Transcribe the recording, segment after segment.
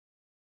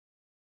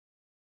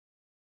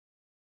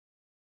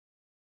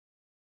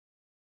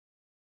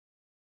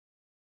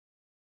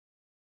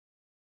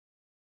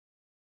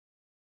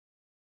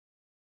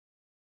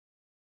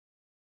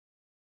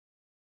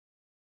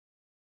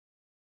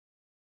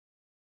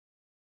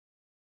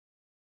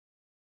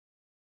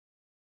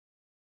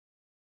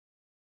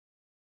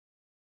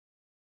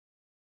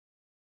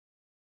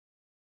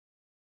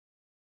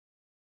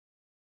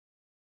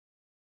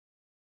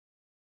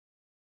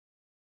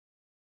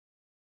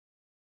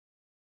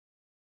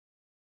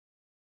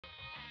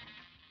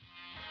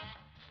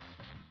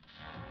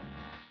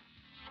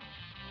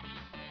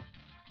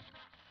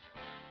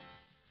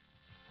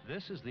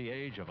This is the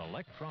age of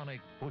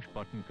electronic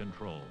push-button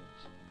controls.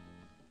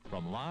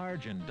 From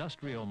large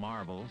industrial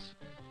marvels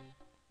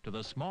to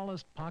the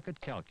smallest pocket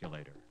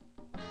calculator,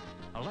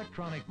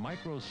 electronic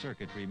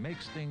microcircuitry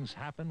makes things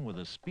happen with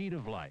the speed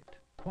of light,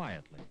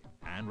 quietly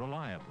and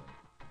reliably.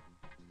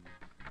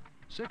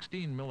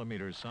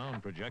 16mm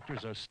sound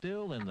projectors are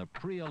still in the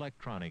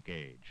pre-electronic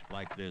age,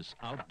 like this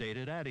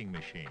outdated adding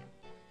machine.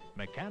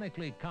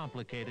 Mechanically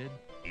complicated,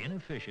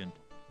 inefficient,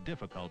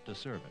 difficult to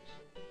service.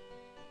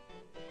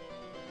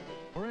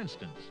 For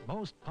instance,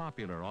 most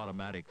popular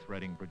automatic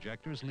threading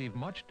projectors leave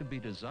much to be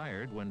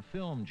desired when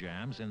film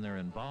jams in their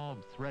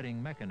involved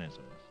threading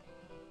mechanisms.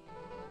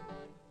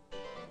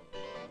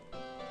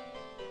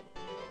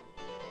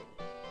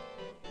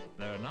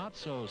 They're not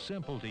so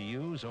simple to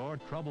use or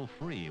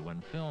trouble-free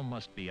when film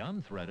must be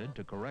unthreaded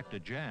to correct a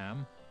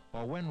jam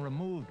or when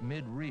removed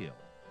mid-reel.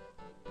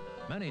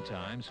 Many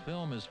times,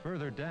 film is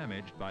further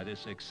damaged by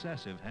this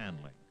excessive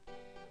handling.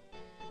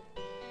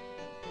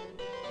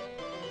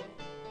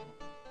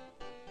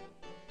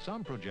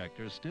 Some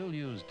projectors still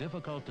use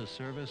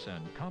difficult-to-service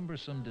and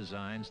cumbersome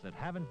designs that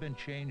haven't been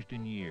changed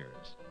in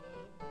years.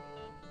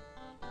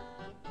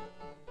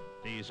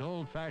 These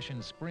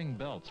old-fashioned spring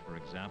belts, for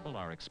example,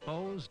 are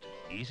exposed,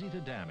 easy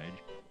to damage,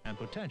 and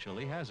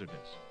potentially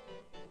hazardous.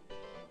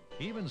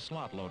 Even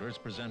slot loaders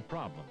present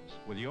problems,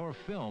 with your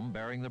film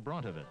bearing the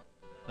brunt of it.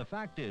 The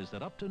fact is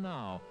that up to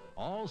now,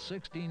 all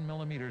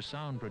 16mm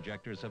sound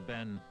projectors have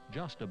been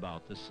just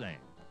about the same.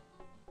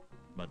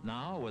 But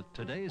now, with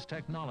today's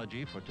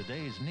technology for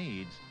today's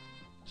needs,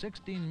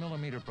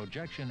 16mm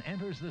projection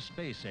enters the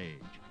space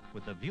age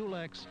with the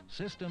Viewlex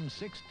Systems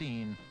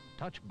 16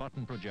 touch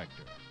button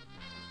projector.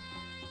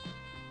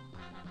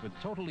 With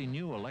totally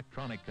new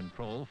electronic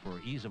control for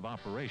ease of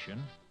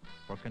operation,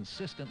 for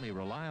consistently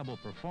reliable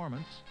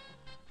performance,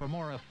 for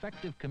more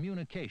effective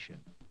communication,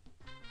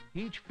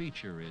 each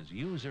feature is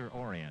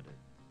user-oriented,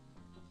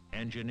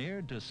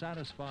 engineered to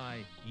satisfy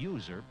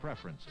user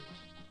preferences.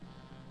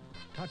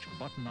 Touch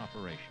button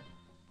operation,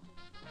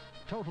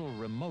 total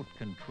remote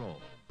control,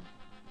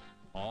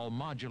 all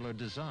modular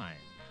design,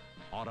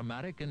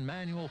 automatic and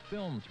manual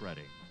film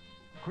threading,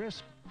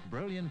 crisp,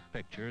 brilliant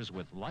pictures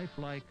with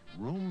lifelike,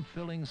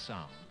 room-filling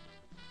sound.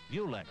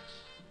 Viewlex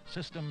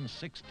Systems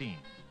 16.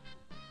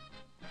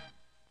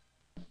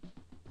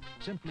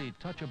 Simply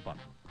touch a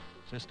button.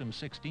 System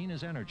 16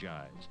 is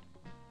energized.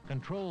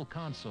 Control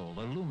console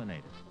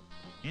illuminated.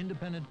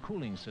 Independent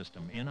cooling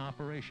system in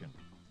operation.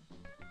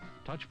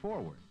 Touch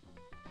forward.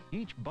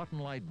 Each button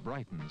light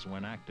brightens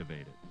when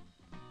activated.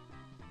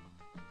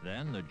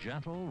 Then the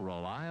gentle,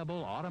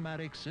 reliable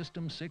automatic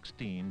System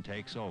 16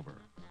 takes over.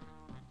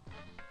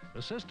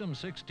 The System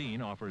 16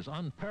 offers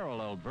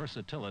unparalleled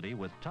versatility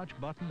with touch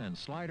button and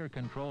slider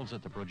controls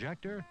at the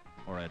projector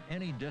or at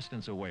any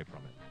distance away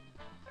from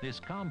it. This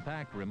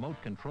compact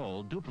remote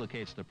control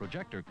duplicates the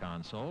projector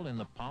console in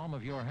the palm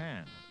of your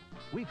hand.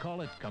 We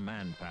call it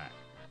Command Pack.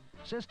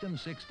 System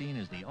 16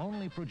 is the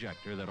only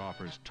projector that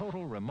offers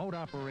total remote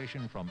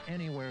operation from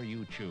anywhere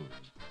you choose.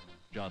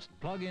 Just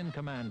plug in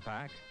Command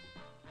Pack,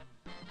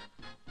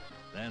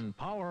 then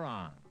power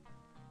on.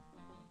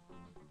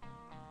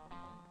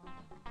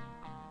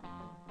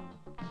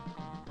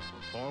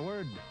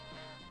 Forward.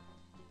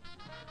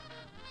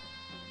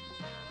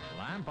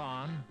 Lamp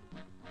on.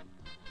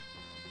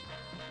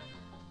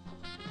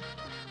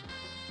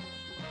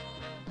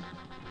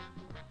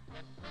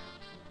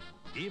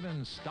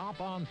 Even stop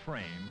on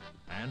frame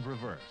and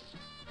reverse.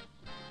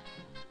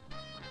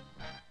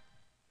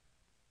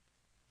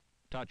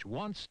 Touch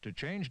once to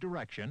change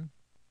direction,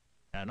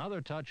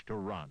 another touch to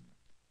run.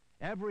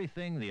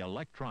 Everything the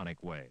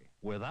electronic way,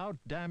 without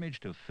damage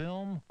to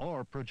film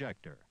or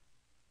projector.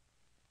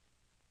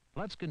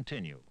 Let's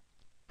continue.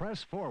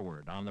 Press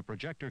forward on the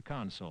projector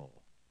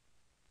console.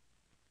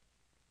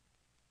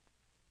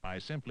 By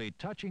simply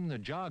touching the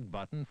jog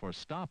button for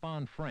stop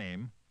on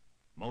frame,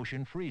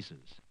 motion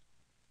freezes.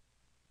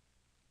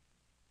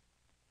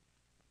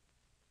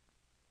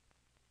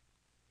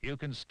 You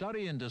can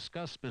study and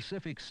discuss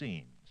specific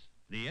scenes.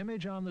 The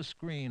image on the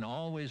screen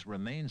always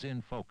remains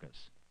in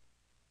focus.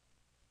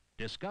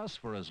 Discuss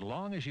for as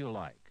long as you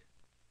like.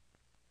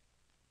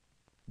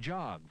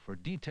 Jog for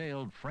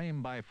detailed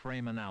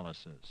frame-by-frame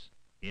analysis,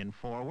 in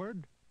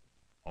forward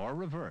or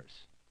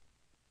reverse.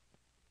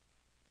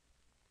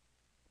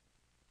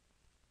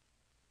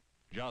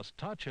 Just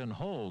touch and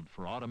hold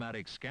for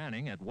automatic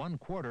scanning at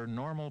 1/4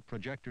 normal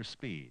projector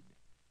speed.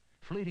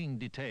 Fleeting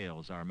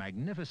details are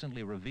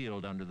magnificently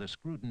revealed under the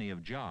scrutiny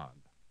of jog.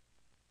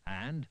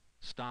 And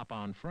stop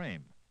on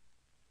frame.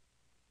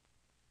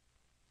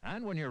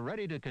 And when you're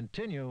ready to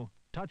continue,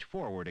 touch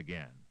forward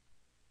again.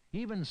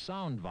 Even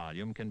sound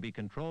volume can be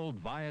controlled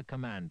via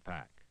Command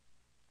Pack.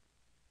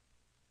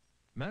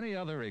 Many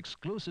other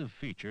exclusive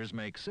features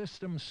make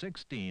System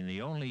 16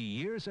 the only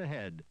years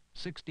ahead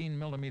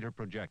 16mm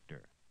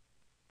projector.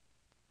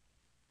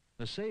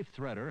 The safe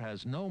threader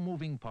has no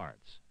moving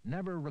parts,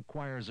 never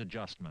requires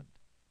adjustment.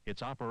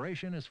 Its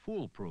operation is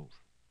foolproof.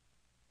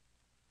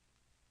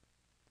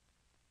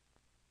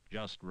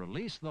 Just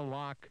release the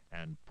lock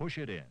and push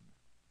it in.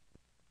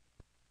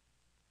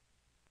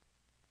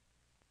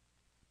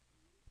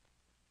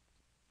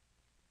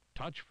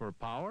 touch for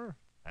power,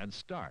 and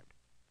start.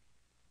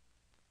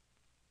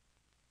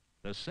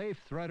 The safe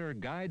threader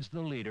guides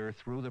the leader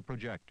through the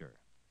projector.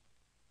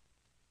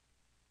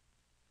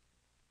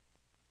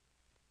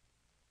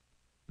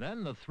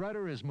 Then the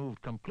threader is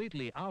moved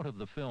completely out of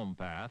the film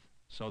path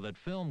so that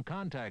film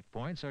contact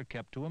points are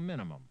kept to a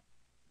minimum.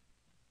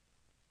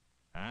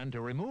 And to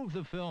remove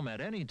the film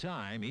at any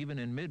time, even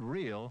in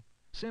mid-reel,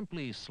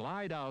 simply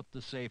slide out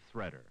the safe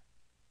threader.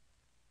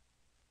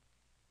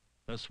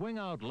 The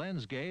swing-out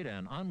lens gate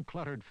and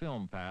uncluttered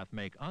film path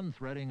make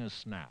unthreading a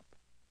snap.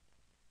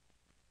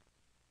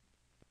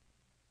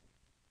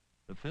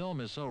 The film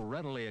is so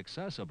readily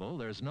accessible,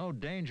 there's no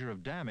danger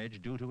of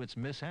damage due to its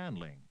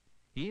mishandling,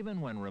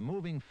 even when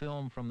removing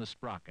film from the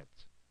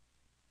sprockets.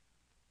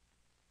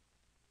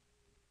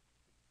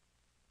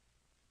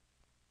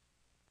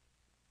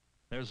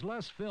 There's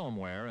less film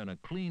wear in a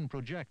clean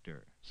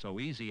projector, so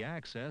easy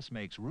access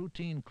makes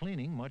routine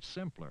cleaning much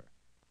simpler.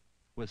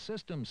 With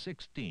System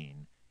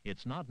 16,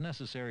 it's not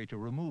necessary to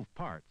remove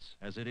parts,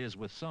 as it is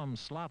with some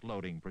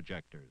slot-loading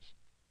projectors.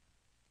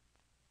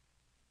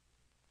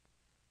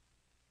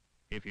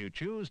 If you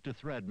choose to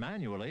thread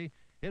manually,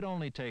 it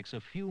only takes a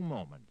few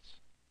moments.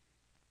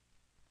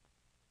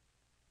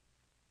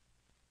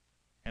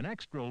 An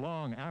extra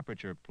long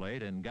aperture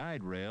plate and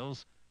guide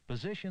rails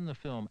position the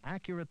film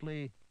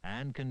accurately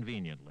and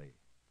conveniently.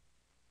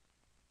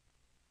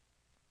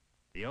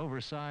 The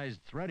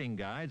oversized threading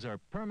guides are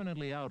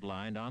permanently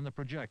outlined on the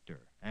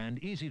projector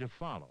and easy to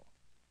follow.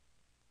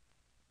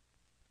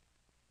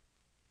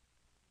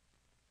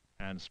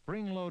 And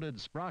spring-loaded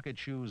sprocket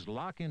shoes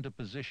lock into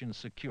position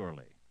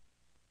securely.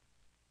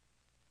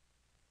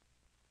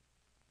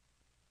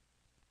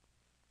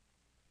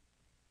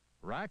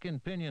 Rack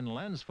and pinion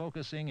lens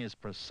focusing is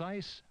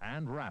precise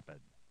and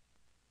rapid.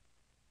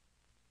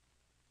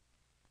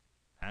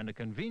 And a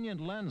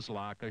convenient lens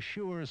lock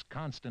assures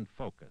constant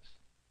focus.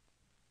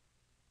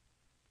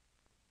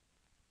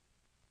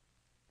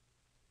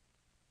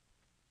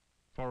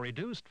 For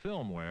reduced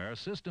film wear,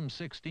 System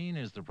 16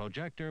 is the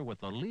projector with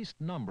the least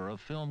number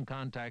of film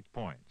contact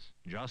points,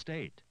 just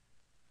 8,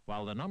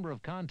 while the number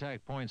of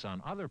contact points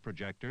on other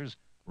projectors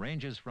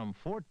ranges from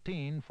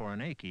 14 for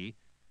an Akey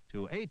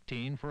to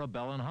 18 for a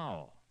Bell &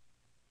 Howell.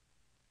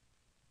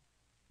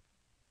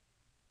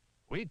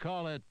 We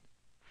call it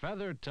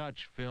feather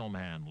touch film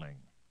handling.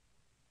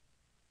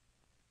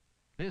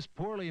 This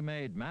poorly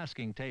made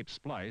masking tape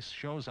splice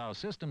shows how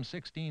System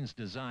 16's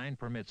design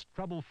permits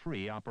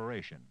trouble-free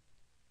operation.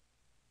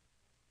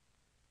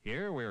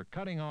 Here we're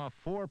cutting off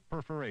 4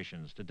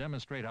 perforations to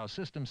demonstrate how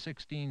System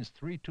 16's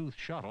 3-tooth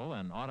shuttle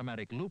and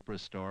automatic loop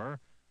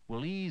restorer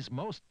will ease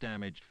most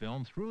damaged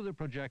film through the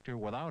projector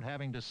without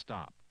having to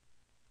stop.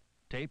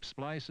 Tape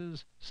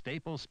splices,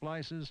 staple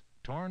splices,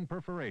 torn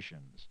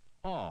perforations,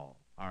 all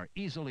are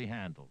easily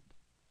handled.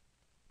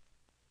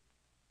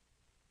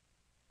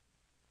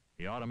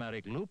 The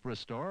automatic loop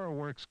restorer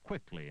works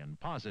quickly and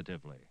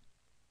positively.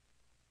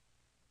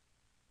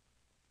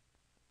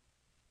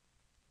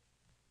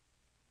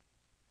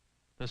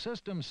 The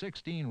System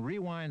 16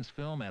 rewinds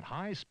film at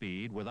high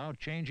speed without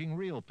changing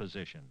reel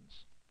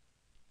positions.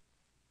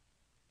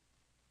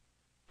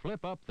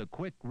 Flip up the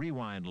quick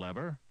rewind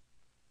lever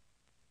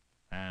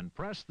and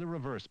press the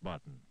reverse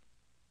button.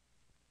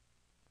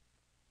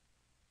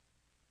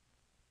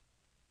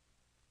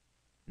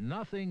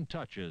 Nothing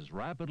touches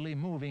rapidly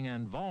moving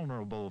and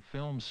vulnerable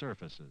film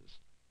surfaces.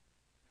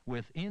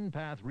 With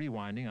in-path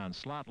rewinding on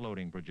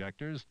slot-loading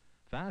projectors,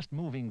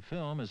 fast-moving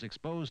film is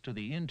exposed to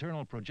the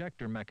internal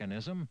projector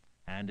mechanism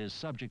and is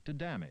subject to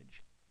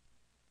damage.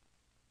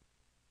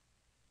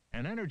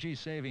 An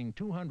energy-saving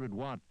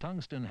 200-watt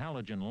tungsten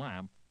halogen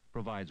lamp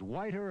provides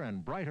whiter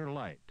and brighter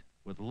light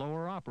with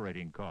lower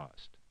operating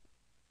cost.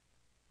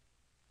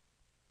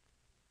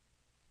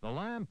 The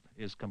lamp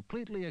is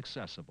completely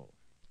accessible,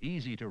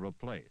 easy to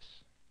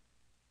replace.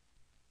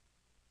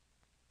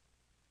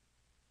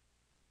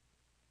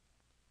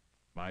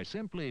 By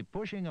simply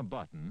pushing a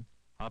button,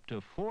 up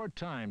to 4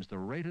 times the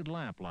rated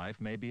lamp life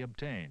may be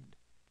obtained.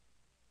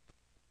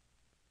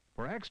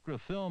 For extra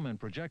film and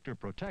projector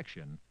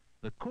protection,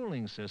 the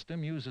cooling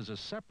system uses a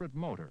separate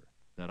motor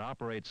that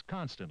operates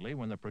constantly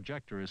when the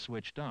projector is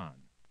switched on.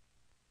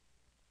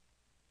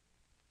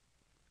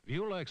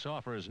 Viewlex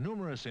offers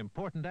numerous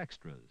important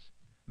extras.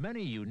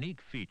 Many unique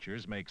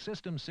features make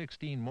System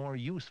 16 more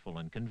useful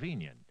and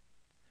convenient.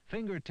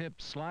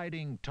 Fingertip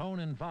sliding tone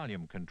and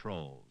volume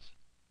controls.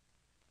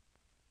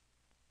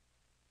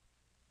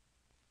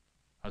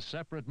 A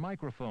separate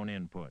microphone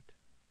input.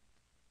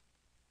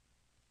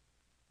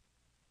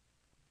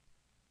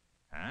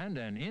 And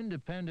an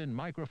independent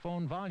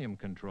microphone volume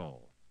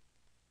control.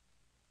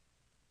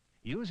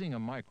 Using a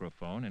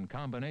microphone in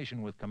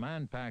combination with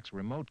Command Pack's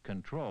remote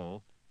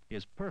control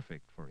is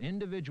perfect for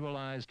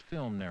individualized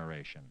film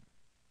narration.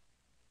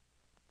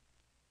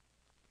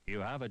 You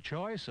have a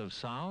choice of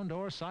sound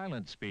or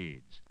silent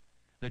speeds.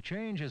 The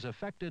change is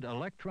effected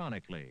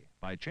electronically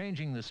by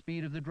changing the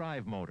speed of the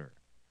drive motor.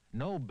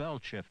 No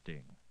belt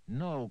shifting,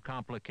 no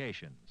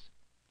complications.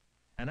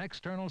 An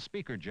external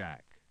speaker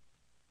jack.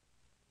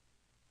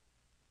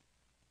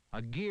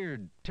 A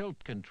geared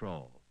tilt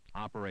control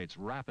operates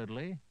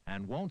rapidly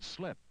and won't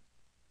slip.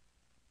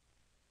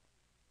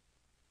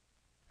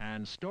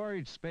 And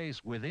storage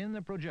space within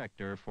the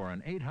projector for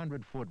an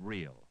 800-foot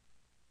reel.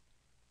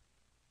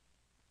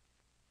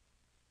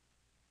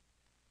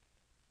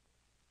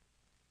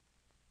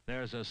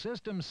 There's a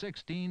System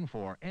 16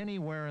 for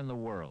anywhere in the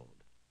world.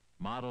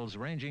 Models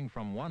ranging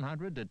from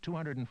 100 to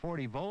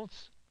 240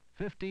 volts,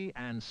 50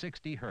 and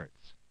 60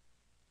 hertz.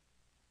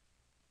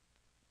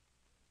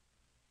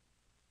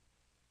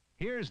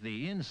 Here's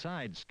the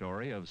inside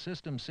story of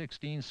System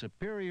 16's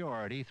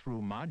superiority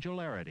through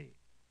modularity.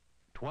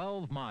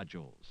 12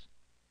 modules,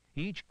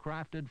 each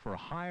crafted for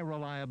high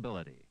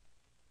reliability.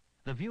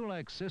 The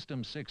Viewlex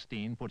System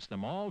 16 puts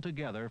them all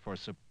together for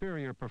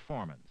superior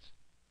performance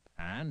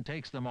and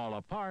takes them all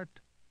apart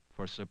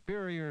for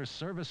superior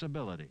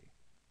serviceability.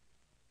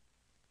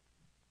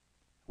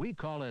 We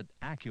call it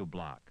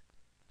AccuBlock,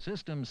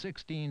 System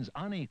 16's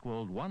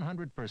unequaled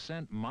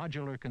 100%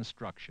 modular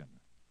construction.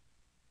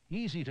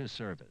 Easy to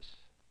service,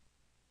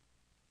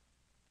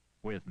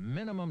 with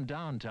minimum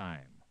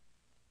downtime,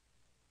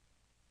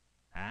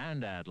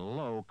 and at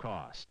low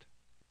cost.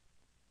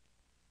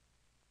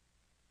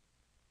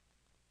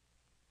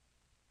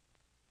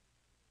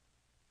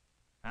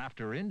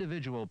 After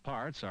individual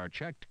parts are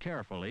checked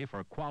carefully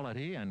for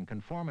quality and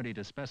conformity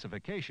to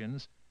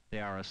specifications, they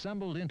are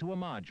assembled into a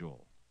module.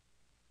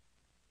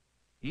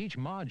 Each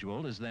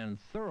module is then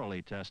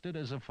thoroughly tested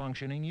as a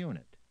functioning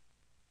unit.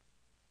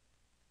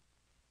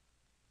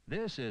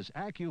 This is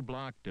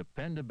AccuBlock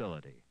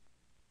dependability.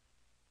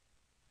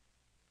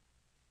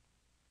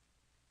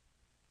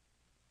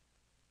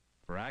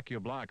 For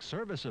AccuBlock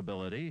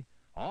serviceability,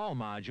 all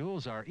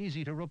modules are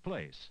easy to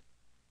replace.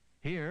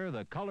 Here,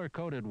 the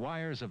color-coded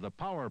wires of the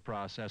power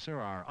processor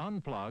are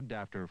unplugged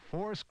after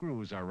 4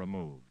 screws are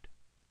removed.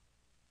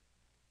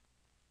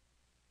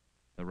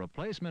 The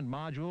replacement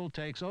module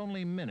takes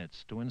only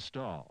minutes to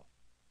install.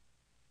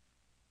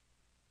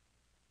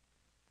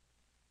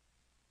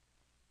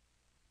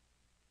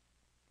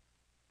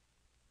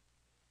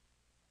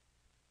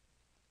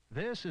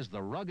 This is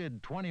the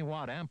rugged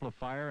 20-watt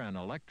amplifier and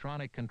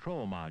electronic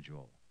control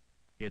module.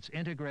 Its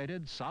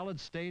integrated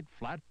solid-state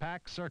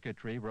flat-pack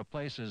circuitry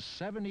replaces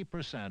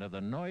 70% of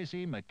the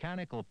noisy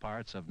mechanical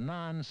parts of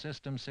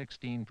non-System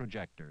 16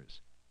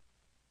 projectors.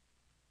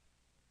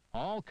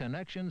 All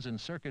connections and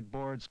circuit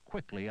boards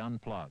quickly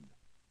unplug.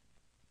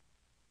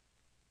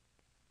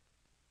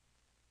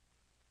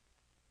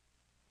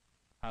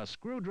 A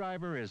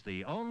screwdriver is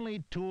the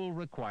only tool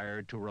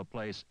required to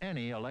replace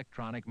any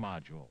electronic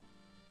module.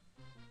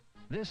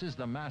 This is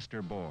the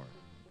master board,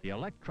 the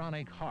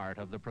electronic heart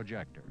of the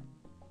projector.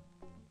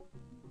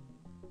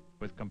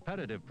 With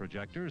competitive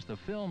projectors, the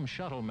film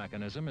shuttle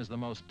mechanism is the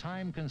most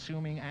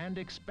time-consuming and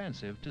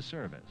expensive to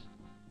service.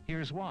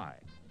 Here's why.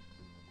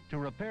 To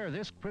repair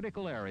this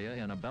critical area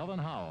in a Bell &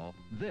 Howell,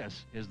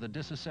 this is the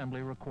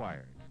disassembly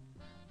required.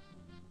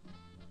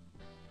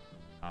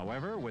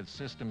 However, with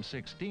System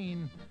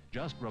 16,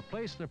 just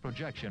replace the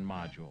projection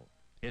module.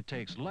 It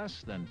takes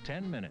less than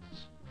 10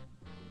 minutes.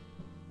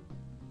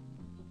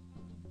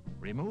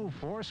 Remove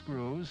 4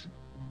 screws.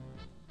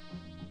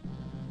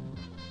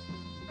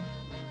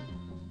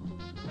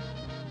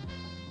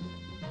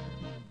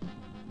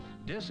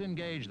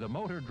 Disengage the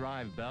motor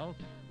drive belt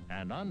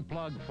and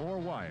unplug 4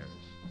 wires.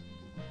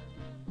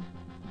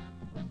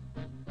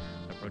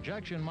 The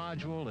projection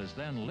module is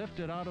then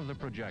lifted out of the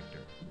projector.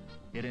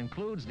 It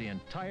includes the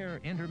entire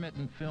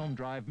intermittent film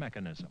drive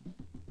mechanism.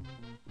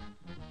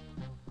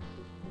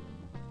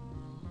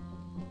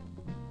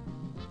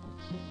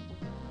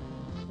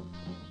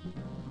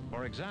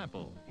 For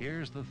example,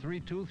 here's the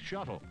 3-tooth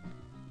shuttle.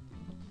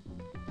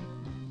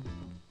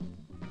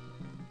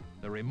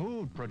 The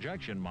removed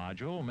projection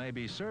module may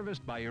be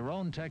serviced by your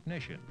own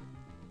technician.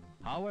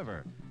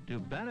 However, to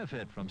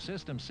benefit from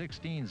System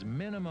 16's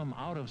minimum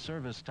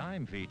out-of-service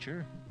time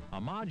feature,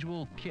 a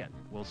module kit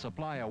will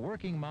supply a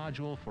working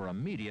module for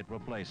immediate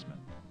replacement.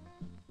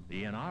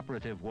 The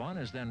inoperative one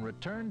is then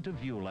returned to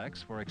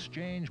Viewlex for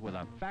exchange with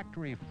a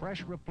factory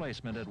fresh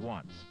replacement at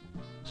once,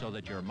 so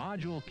that your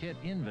module kit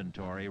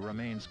inventory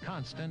remains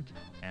constant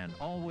and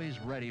always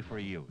ready for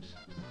use.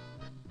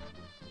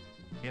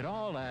 It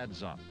all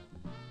adds up.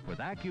 With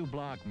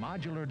AccuBlock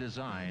modular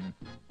design,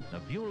 the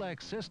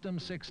Viewlex System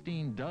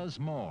 16 does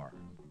more,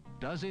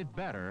 does it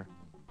better,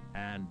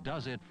 and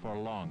does it for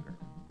longer.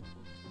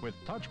 With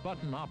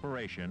touch-button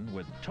operation,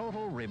 with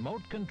total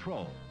remote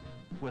control,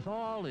 with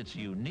all its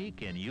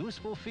unique and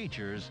useful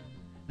features,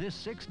 this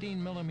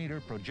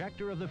 16mm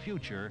projector of the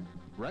future,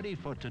 ready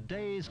for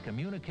today's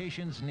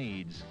communications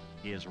needs,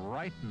 is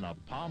right in the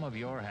palm of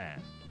your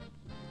hand.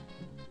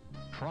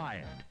 Try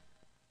it.